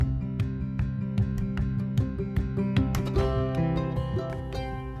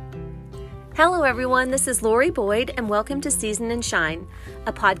Hello everyone, this is Lori Boyd and welcome to Season and Shine,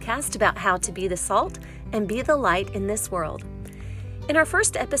 a podcast about how to be the salt and be the light in this world. In our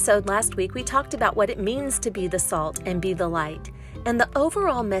first episode last week, we talked about what it means to be the salt and be the light, and the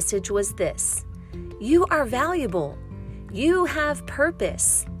overall message was this: you are valuable, you have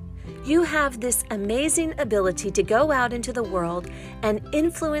purpose, you have this amazing ability to go out into the world and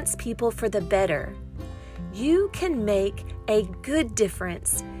influence people for the better. You can make a good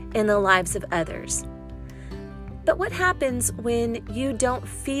difference in the lives of others. But what happens when you don't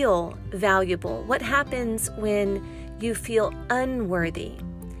feel valuable? What happens when you feel unworthy?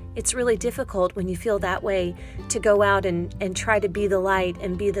 It's really difficult when you feel that way to go out and try to be the light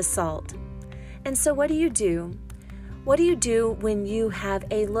and be the salt. And so what do you do? What do you do when you have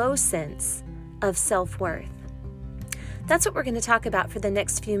a low sense of self-worth? That's what we're going to talk about for the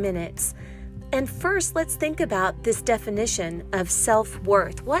next few minutes. And first, let's think about this definition of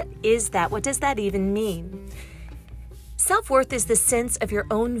self-worth. What is that? What does that even mean? Self-worth is the sense of your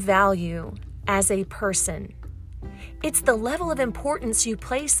own value as a person. It's the level of importance you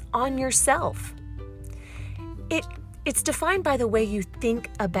place on yourself. It's defined by the way you think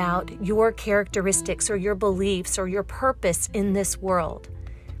about your characteristics or your beliefs or your purpose in this world.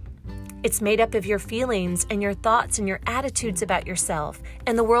 It's made up of your feelings and your thoughts and your attitudes about yourself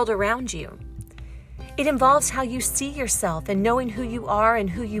and the world around you. It involves how you see yourself and knowing who you are and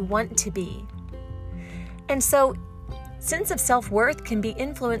who you want to be. And so, sense of self-worth can be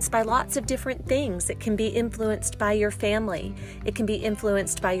influenced by lots of different things. It can be influenced by your family. It can be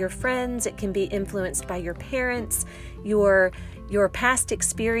influenced by your friends. It can be influenced by your parents, your past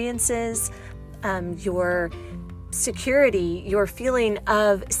experiences, your security, your feeling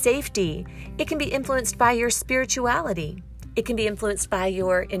of safety. It can be influenced by your spirituality. It can be influenced by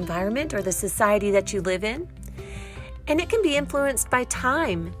your environment or the society that you live in. And it can be influenced by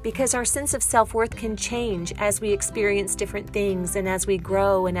time, because our sense of self-worth can change as we experience different things and as we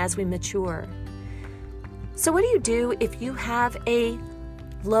grow and as we mature. So what do you do if you have a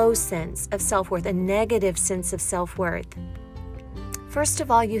low sense of self-worth, a negative sense of self-worth? First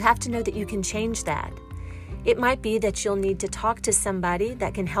of all, you have to know that you can change that. It might be that you'll need to talk to somebody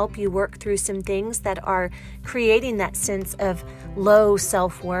that can help you work through some things that are creating that sense of low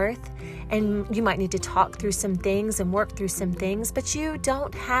self-worth. And you might need to talk through some things and work through some things, but you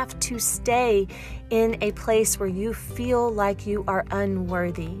don't have to stay in a place where you feel like you are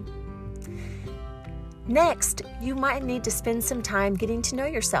unworthy. Next, you might need to spend some time getting to know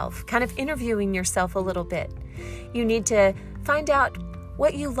yourself, kind of interviewing yourself a little bit. You need to find out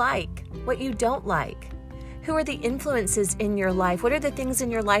what you like, what you don't like. Who are the influences in your life? What are the things in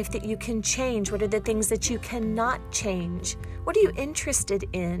your life that you can change? What are the things that you cannot change? What are you interested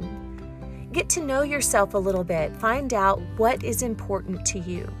in? Get to know yourself a little bit. Find out what is important to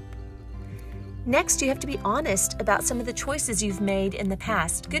you. Next, you have to be honest about some of the choices you've made in the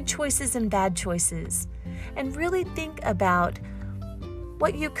past, good choices and bad choices, and really think about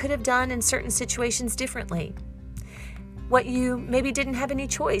what you could have done in certain situations differently, what you maybe didn't have any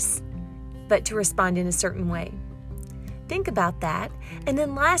choice but to respond in a certain way. Think about that. And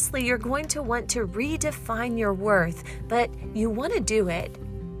then lastly, you're going to want to redefine your worth, but you want to do it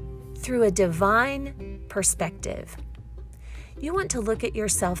through a divine perspective. You want to look at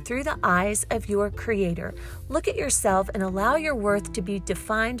yourself through the eyes of your Creator. Look at yourself and allow your worth to be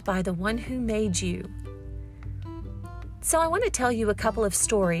defined by the one who made you. So I want to tell you a couple of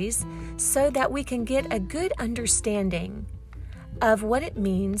stories so that we can get a good understanding of what it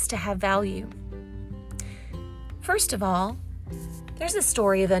means to have value. First of all, there's a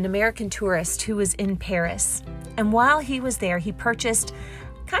story of an American tourist who was in Paris. And while he was there, he purchased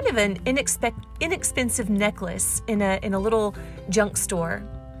kind of an inexpensive necklace in a little junk store.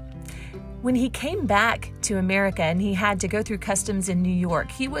 When he came back to America and he had to go through customs in New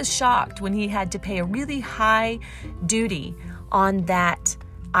York, he was shocked when he had to pay a really high duty on that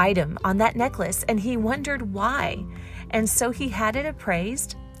item, on that necklace, and he wondered why. And so he had it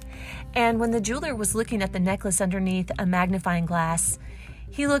appraised. And when the jeweler was looking at the necklace underneath a magnifying glass,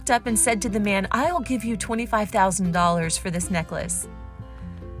 he looked up and said to the man, "I'll give you $25,000 for this necklace."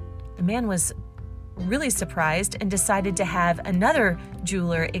 The man was really surprised and decided to have another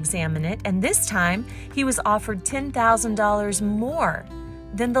jeweler examine it. And this time he was offered $10,000 more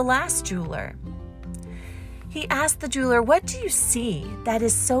than the last jeweler. He asked the jeweler, "What do you see that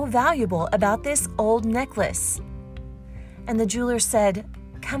is so valuable about this old necklace?" And the jeweler said,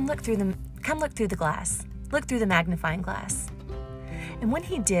 Come look through the glass. Look through the magnifying glass." And when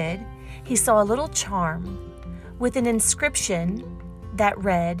he did, he saw a little charm with an inscription that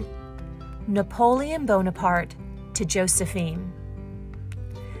read, "Napoleon Bonaparte to Josephine."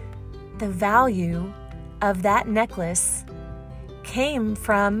 the value of that necklace came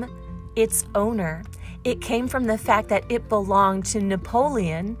from its owner. It came from the fact that it belonged to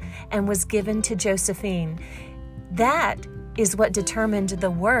Napoleon and was given to Josephine. That is what determined the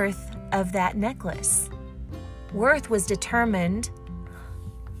worth of that necklace. Worth was determined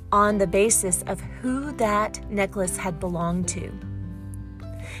on the basis of who that necklace had belonged to.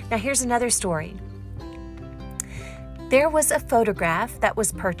 Now here's another story. There was a photograph that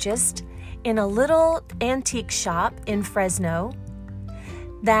was purchased in a little antique shop in Fresno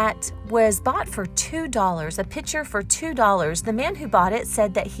that was bought for $2, a picture for $2. The man who bought it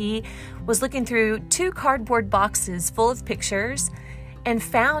said that he was looking through 2 cardboard boxes full of pictures and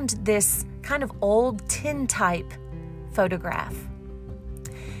found this kind of old tin type photograph.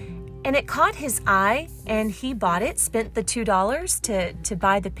 And it caught his eye, and he bought it, spent the $2 to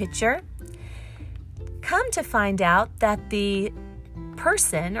buy the picture. Come to find out that the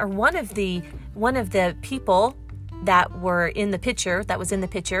person, or one of the people that were in the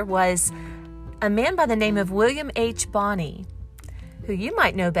picture, was a man by the name of William H. Bonney, who you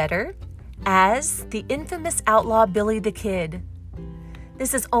might know better as the infamous outlaw Billy the Kid.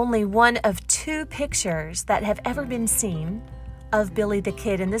 This is only one of 2 pictures that have ever been seen of Billy the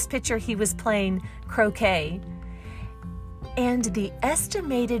Kid. In this picture, he was playing croquet. And the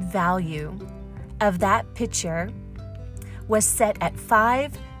estimated value of that picture was set at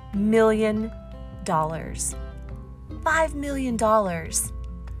 $5 million. $5 million.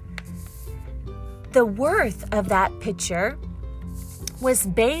 The worth of that picture was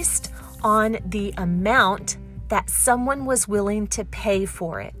based on the amount that someone was willing to pay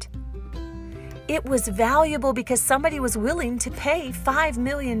for it. It was valuable because somebody was willing to pay $5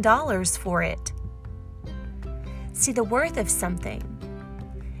 million for it. See, the worth of something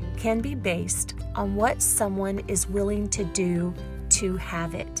can be based on what someone is willing to do to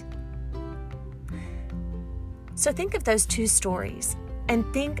have it. So think of those 2 stories and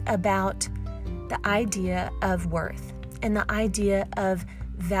think about the idea of worth and the idea of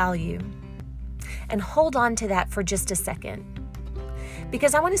value. And hold on to that for just a second,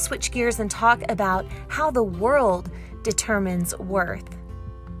 because I want to switch gears and talk about how the world determines worth,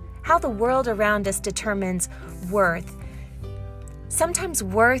 how the world around us determines worth. Sometimes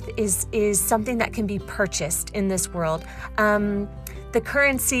worth is something that can be purchased in this world. The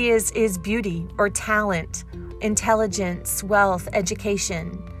currency is beauty or talent, intelligence, wealth,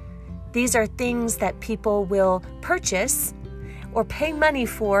 education. These are things that people will purchase or pay money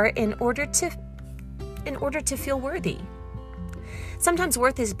for in order to feel worthy. Sometimes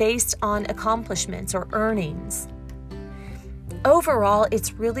worth is based on accomplishments or earnings. Overall,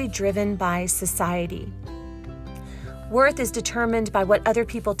 it's really driven by society. Worth is determined by what other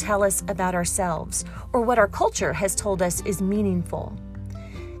people tell us about ourselves or what our culture has told us is meaningful.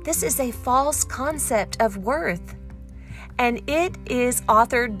 This is a false concept of worth, and it is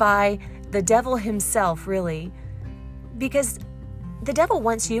authored by the devil himself, really, because the devil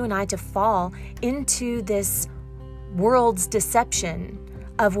wants you and I to fall into this world's deception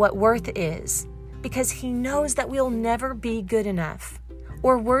of what worth is, because he knows that we'll never be good enough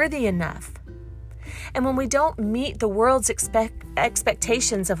or worthy enough. And when we don't meet the world's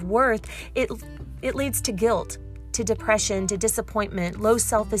expectations of worth, it leads to guilt, to depression, to disappointment, low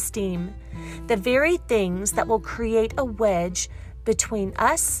self-esteem, the very things that will create a wedge between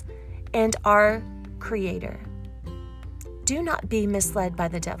us and our Creator. Do not be misled by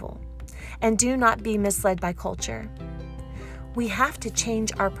the devil, and do not be misled by culture. We have to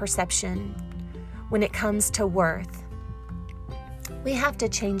change our perception when it comes to worth. We have to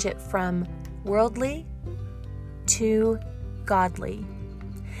change it from worldly to godly.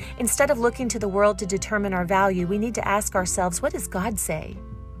 Instead of looking to the world to determine our value, we need to ask ourselves, what does God say?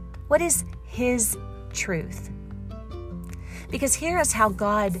 What is His truth? Because here is how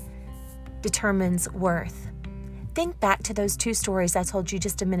God determines worth. Think back to those 2 stories I told you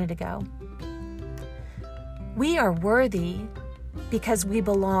just a minute ago. We are worthy because we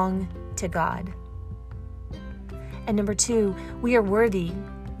belong to God. And number 2, we are worthy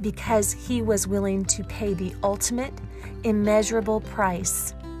because He was willing to pay the ultimate, immeasurable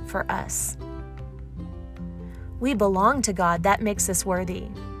price for us. We belong to God. That makes us worthy.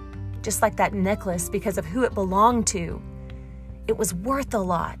 Just like that necklace, because of who it belonged to, it was worth a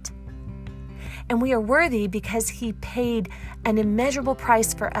lot. And we are worthy because He paid an immeasurable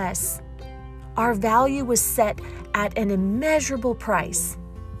price for us. Our value was set at an immeasurable price.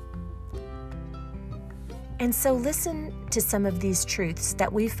 And so listen to some of these truths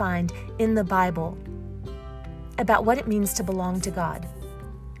that we find in the Bible about what it means to belong to God.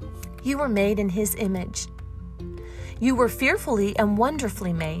 You were made in His image. You were fearfully and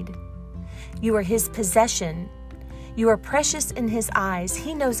wonderfully made. You are His possession. You are precious in His eyes.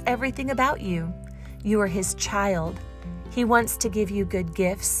 He knows everything about you. You are His child. He wants to give you good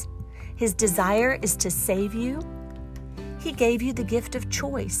gifts. His desire is to save you. He gave you the gift of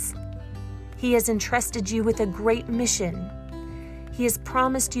choice. He has entrusted you with a great mission. He has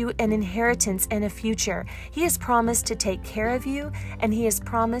promised you an inheritance and a future. He has promised to take care of you, and He has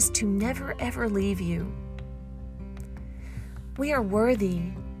promised to never, ever leave you. We are worthy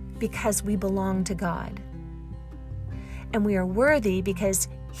because we belong to God. And we are worthy because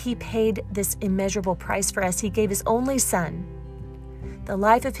He paid this immeasurable price for us. He gave His only Son, the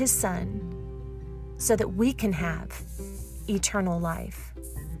life of His Son, so that we can have eternal life.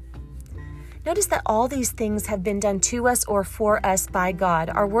 Notice that all these things have been done to us or for us by God.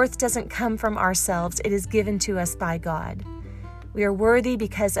 Our worth doesn't come from ourselves. It is given to us by God. We are worthy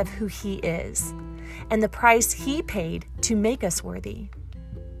because of who He is and the price He paid to make us worthy.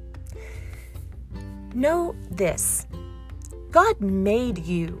 Know this: God made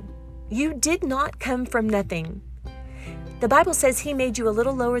you. You did not come from nothing. The Bible says He made you a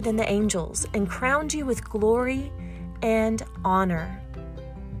little lower than the angels and crowned you with glory and honor.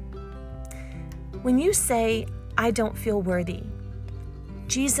 When you say, "I don't feel worthy,"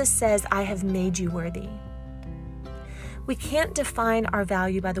 Jesus says, "I have made you worthy." We can't define our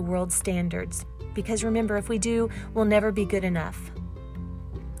value by the world's standards, because remember, if we do, we'll never be good enough.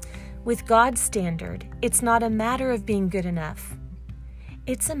 With God's standard, it's not a matter of being good enough.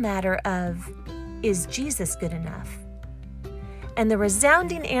 It's a matter of, is Jesus good enough? And the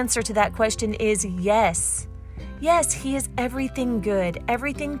resounding answer to that question is yes. Yes, He is everything good,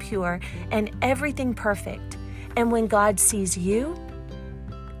 everything pure, and everything perfect. And when God sees you,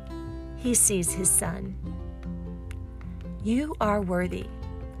 He sees His Son. You are worthy.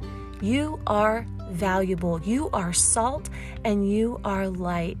 You are valuable. You are salt, and you are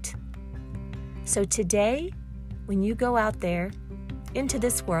light. So today, when you go out there into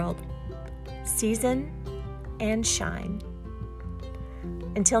this world, season and shine.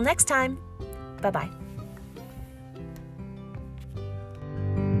 Until next time, bye-bye.